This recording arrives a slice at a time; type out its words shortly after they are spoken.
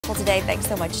careful today. Thanks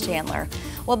so much, Chandler.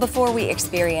 Well, before we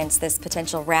experience this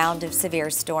potential round of severe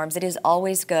storms, it is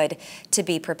always good to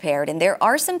be prepared. And there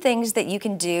are some things that you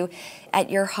can do at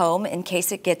your home in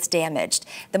case it gets damaged.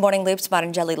 The Morning Loop's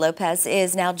Marangeli Lopez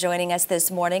is now joining us this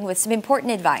morning with some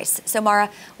important advice. So, Mara,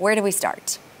 where do we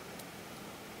start?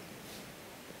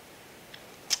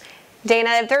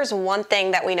 Dana, if there's one thing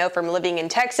that we know from living in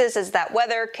Texas is that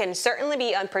weather can certainly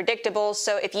be unpredictable.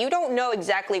 So if you don't know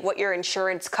exactly what your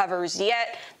insurance covers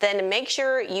yet, then make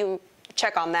sure you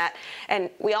check on that. And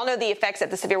we all know the effects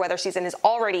that the severe weather season has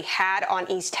already had on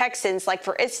East Texans, like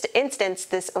for instance,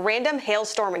 this random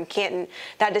hailstorm in Canton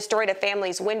that destroyed a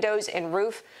family's windows and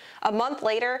roof. A month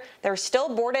later, they're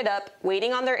still boarded up,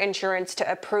 waiting on their insurance to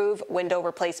approve window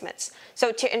replacements.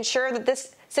 So to ensure that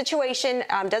this situation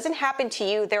doesn't happen to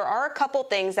you, there are a couple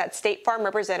things that State Farm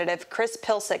Representative Chris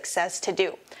Pilsick says to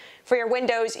do. For your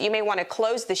windows, you may want to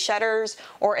close the shutters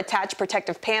or attach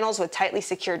protective panels with tightly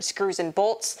secured screws and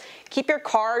bolts. Keep your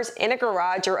cars in a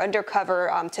garage or under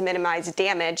cover to minimize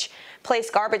damage. Place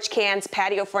garbage cans,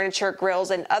 patio furniture, grills,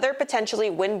 and other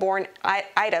potentially windborne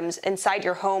items inside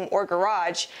your home or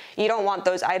garage. You don't want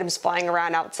those items flying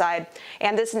around outside.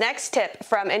 And this next tip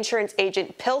from insurance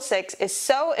agent Pilsick is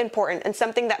so important and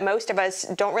something that most of us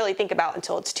don't really think about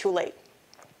until it's too late.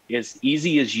 As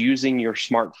easy as using your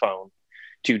smartphone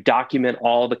to document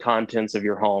all the contents of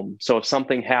your home. So if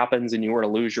something happens and you were to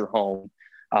lose your home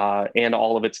and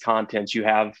all of its contents, you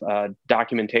have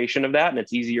documentation of that, and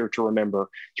it's easier to remember.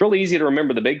 It's really easy to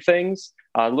remember the big things,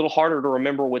 a little harder to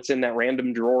remember what's in that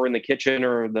random drawer in the kitchen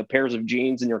or the pairs of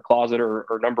jeans in your closet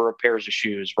or number of pairs of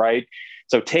shoes, right?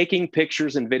 So taking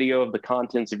pictures and video of the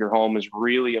contents of your home is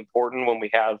really important when we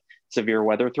have severe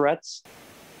weather threats.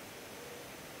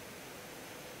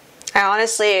 I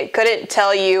honestly couldn't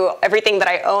tell you everything that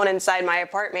I own inside my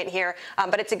apartment here,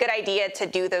 but it's a good idea to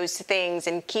do those things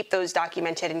and keep those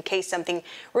documented in case something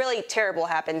really terrible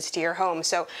happens to your home.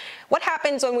 So what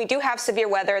happens when we do have severe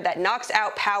weather that knocks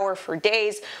out power for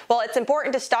days? Well, it's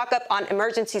important to stock up on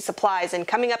emergency supplies. And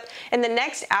coming up in the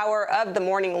next hour of the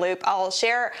Morning Loop, I'll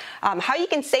share how you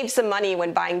can save some money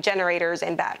when buying generators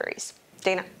and batteries.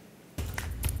 Dana.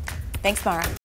 Thanks, Mara.